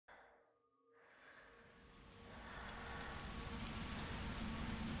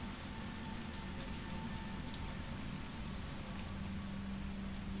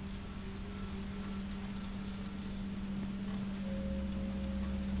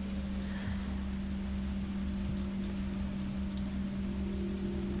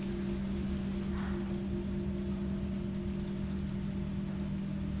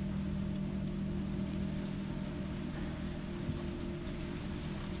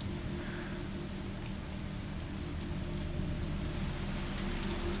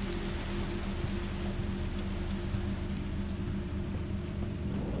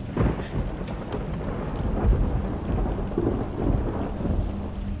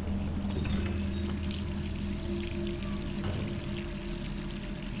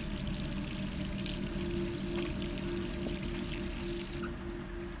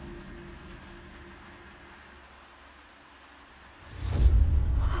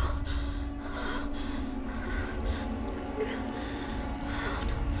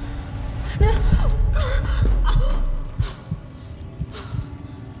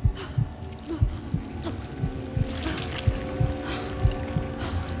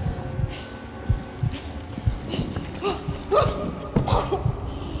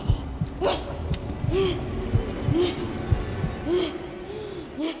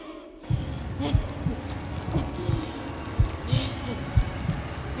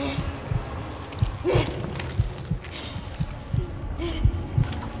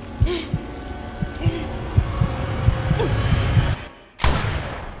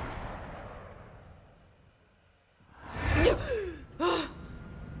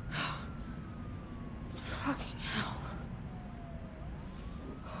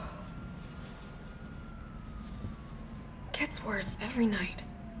Gets worse every night.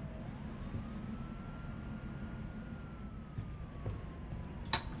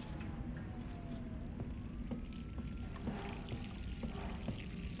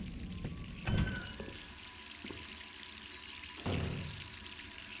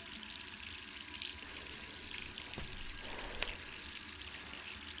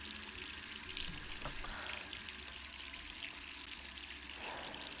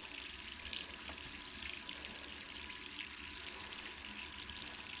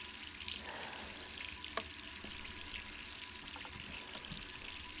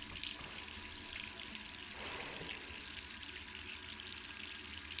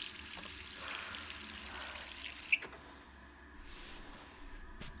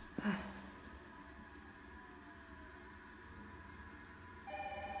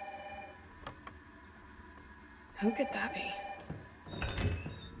 Who could that be?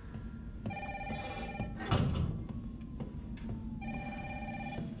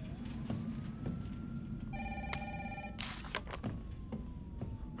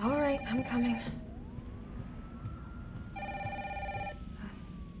 All right, I'm coming.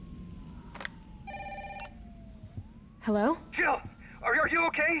 Hello? Jill! Are you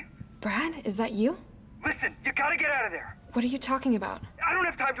okay? Brad, is that you? Listen, you gotta get out of there! What are you talking about? I don't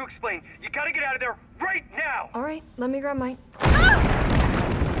have time to explain. You gotta get out of there right now! All right, let me grab my...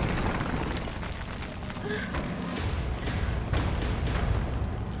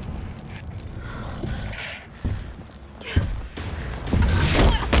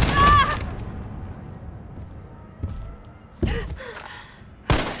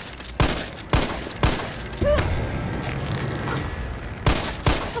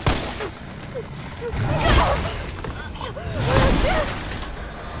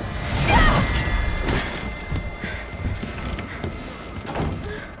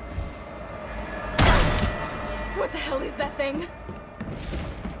 What the hell is that thing?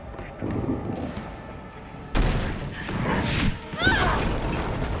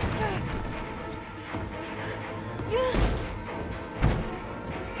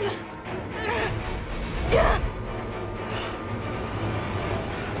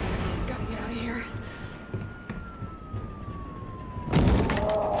 Gotta get out of here.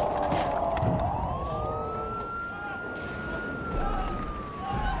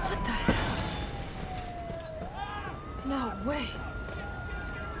 What the hell? No way.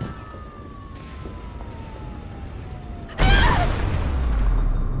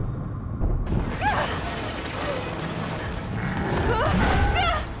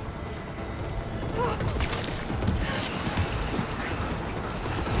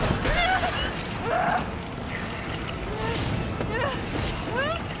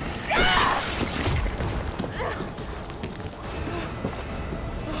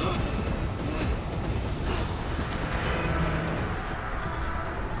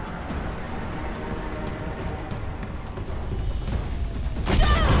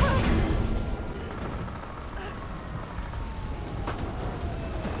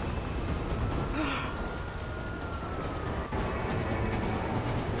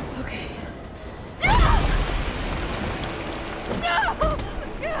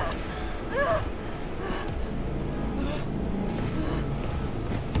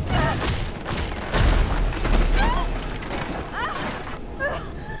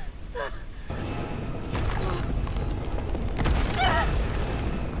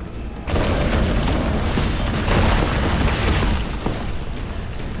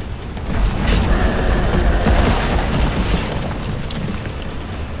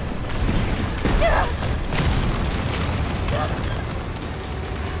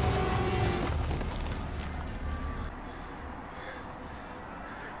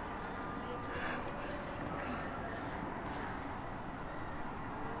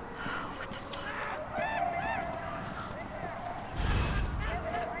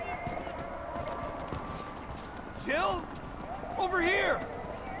 Jill? Over here!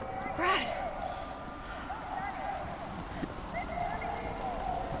 Brad!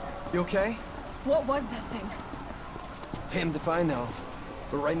 You okay? What was that thing? Damned if I know.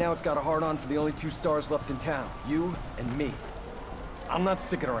 But right now it's got a hard-on for the only 2 stars left in town. You and me. I'm not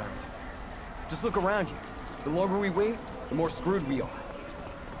sticking around. Just look around you. The longer we wait, the more screwed we are.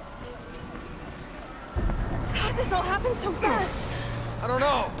 How'd this all happen so fast? I don't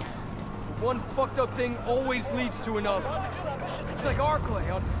know. But one fucked up thing always leads to another. It's like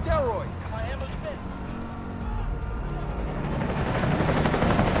Arclay on steroids.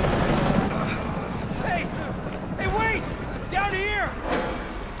 Hey! Hey, wait! Down here!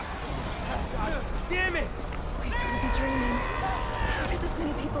 God damn it! We gotta be dreaming. How could this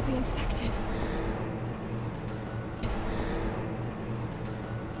many people be infected?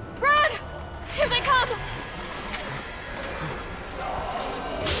 Brad! Here they come!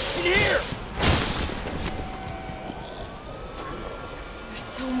 In here! There's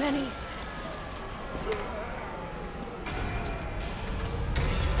so many.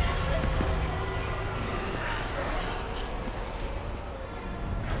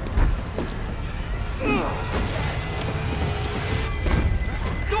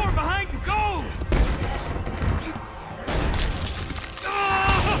 Door behind you, go!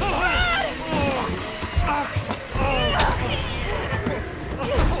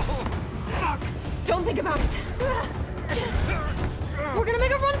 Don't think about it. We're gonna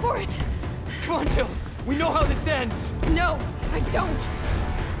make a run for it. Come on, Jill. We know how this ends. No, I don't.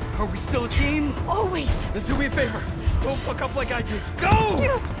 Are we still a team? Always. Then do me a favor. Don't fuck up like I did. Go!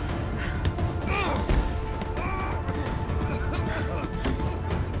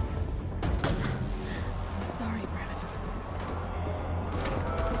 I'm sorry, Brad.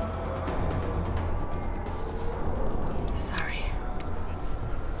 Sorry.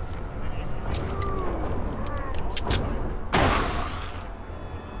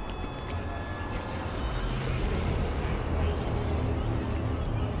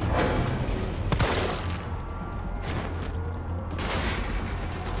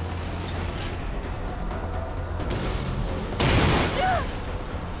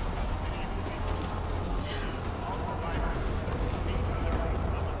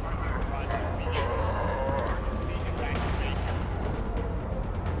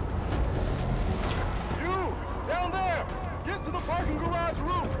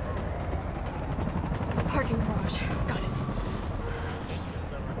 Parking garage. Got it.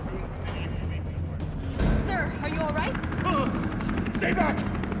 Sir, are you all right? Stay back!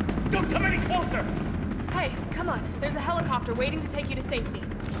 Don't come any closer! Hey, come on. There's a helicopter waiting to take you to safety.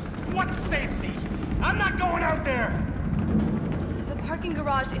 What safety? I'm not going out there! The parking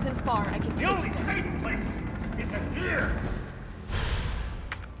garage isn't far. I can The take only you. safe place is in here!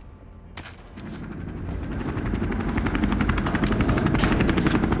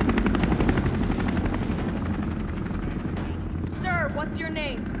 Sir, what's your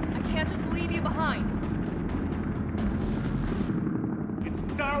name? I can't just leave you behind. It's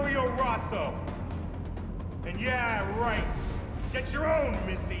Dario Rosso. And yeah, right. Get your own,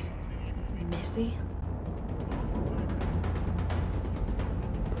 Missy. Missy?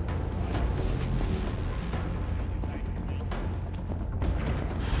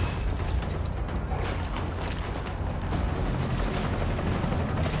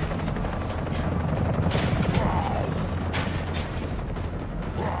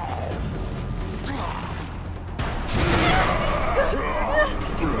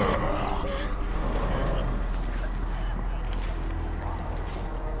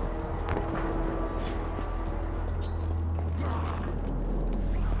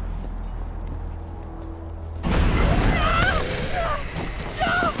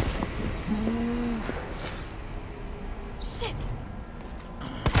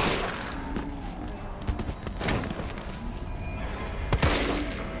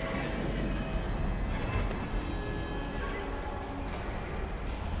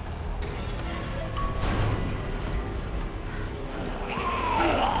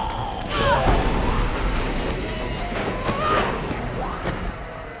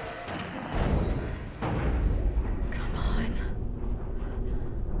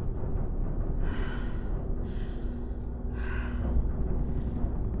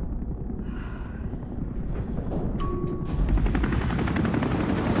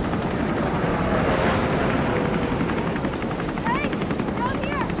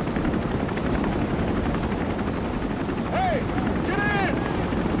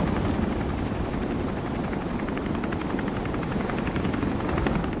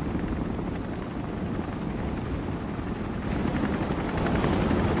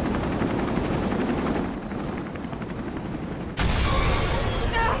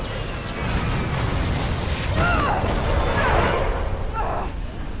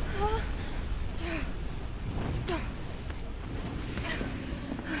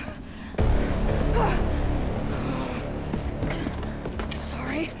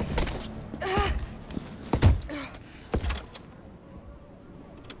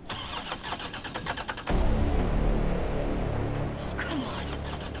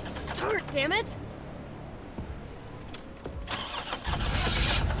 hurt, damn it!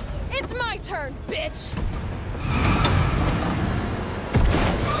 It's my turn, bitch!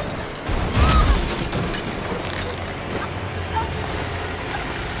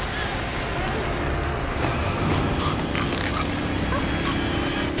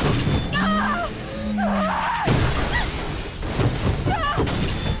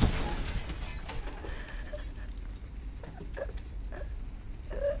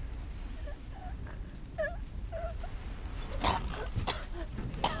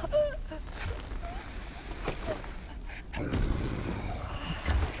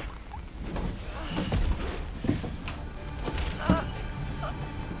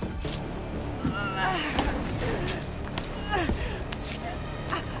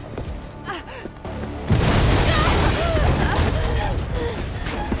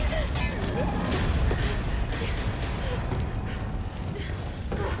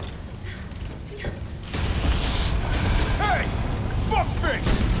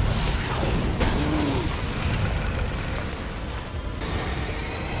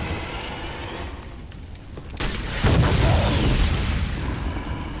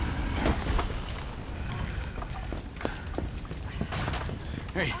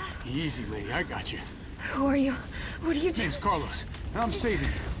 Hey, easy, lady. I got you. Who are you? What are you doing? Name's Carlos, and I'm saving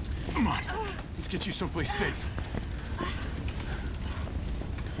you. Come on, let's get you someplace safe.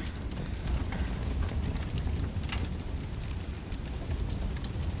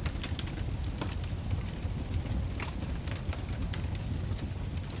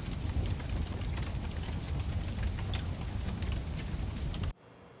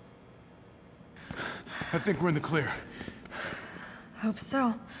 I think we're in the clear. Hope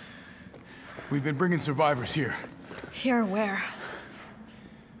so. We've been bringing survivors here. Here where?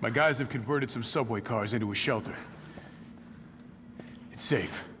 My guys have converted some subway cars into a shelter. It's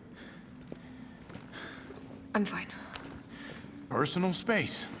safe. I'm fine. Personal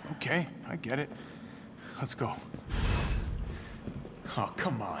space. Okay, I get it. Let's go. Oh,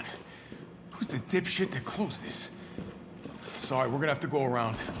 come on. Who's the dipshit that closed this? Sorry, we're gonna have to go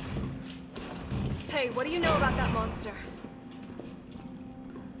around. Hey, what do you know about that monster?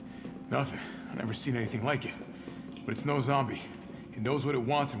 Nothing. I've never seen anything like it. But it's no zombie. It knows what it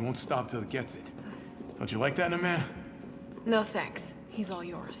wants and won't stop till it gets it. Don't you like that in a man? No thanks. He's all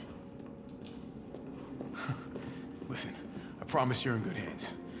yours. Listen, I promise you're in good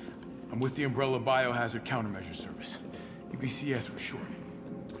hands. I'm with the Umbrella Biohazard Countermeasure Service. UBCS for short.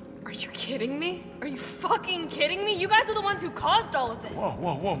 Are you kidding me? Are you fucking kidding me? You guys are the ones who caused all of this! Whoa,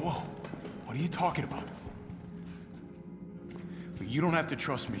 whoa, whoa, whoa. What are you talking about? Look, you don't have to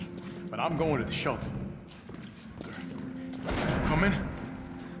trust me, but I'm going to the shelter. You coming?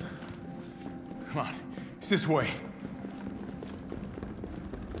 Come on, it's this way.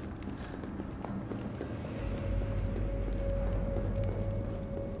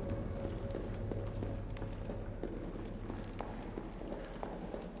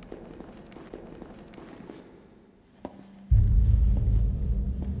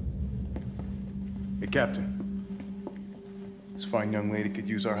 Hey, Captain. This fine young lady could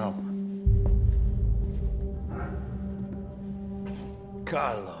use our help.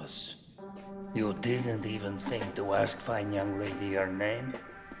 Carlos, you didn't even think to ask fine young lady her name?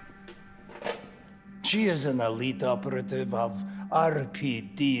 She is an elite operative of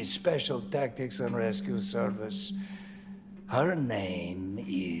RPD, Special Tactics and Rescue Service. Her name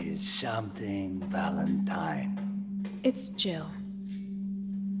is something Valentine. It's Jill.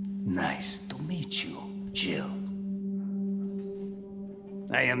 Nice to meet you, Jill.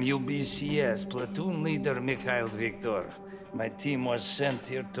 I am UBCS Platoon Leader Mikhail Victor. My team was sent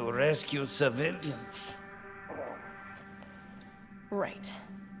here to rescue civilians. Right.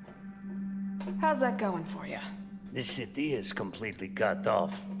 How's that going for you? The city is completely cut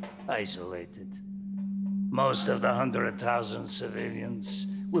off, isolated. Most of the 100,000 civilians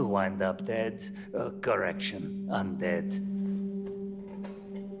will wind up dead. Correction, undead.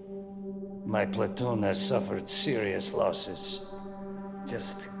 My platoon has suffered serious losses.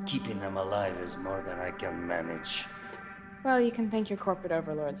 Just keeping them alive is more than I can manage. Well, you can thank your corporate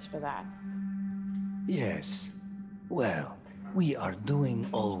overlords for that. Yes. Well, we are doing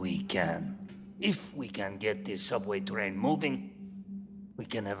all we can. If we can get this subway train moving, we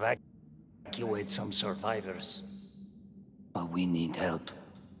can evacuate some survivors. But we need help.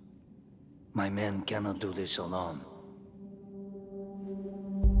 My men cannot do this alone.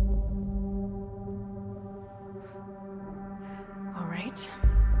 All right.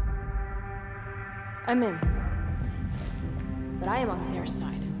 I'm in. But I am on their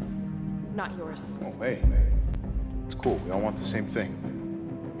side, not yours. Oh, hey. It's cool. We all want the same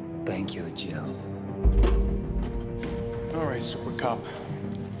thing. Thank you, Jill. All right, Super Cop.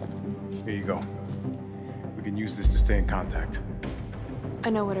 Here you go. We can use this to stay in contact. I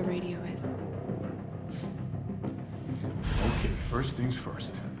know what a radio is. Okay, first things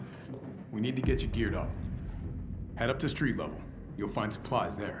first. We need to get you geared up. Head up to street level. You'll find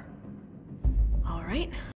supplies there. All right.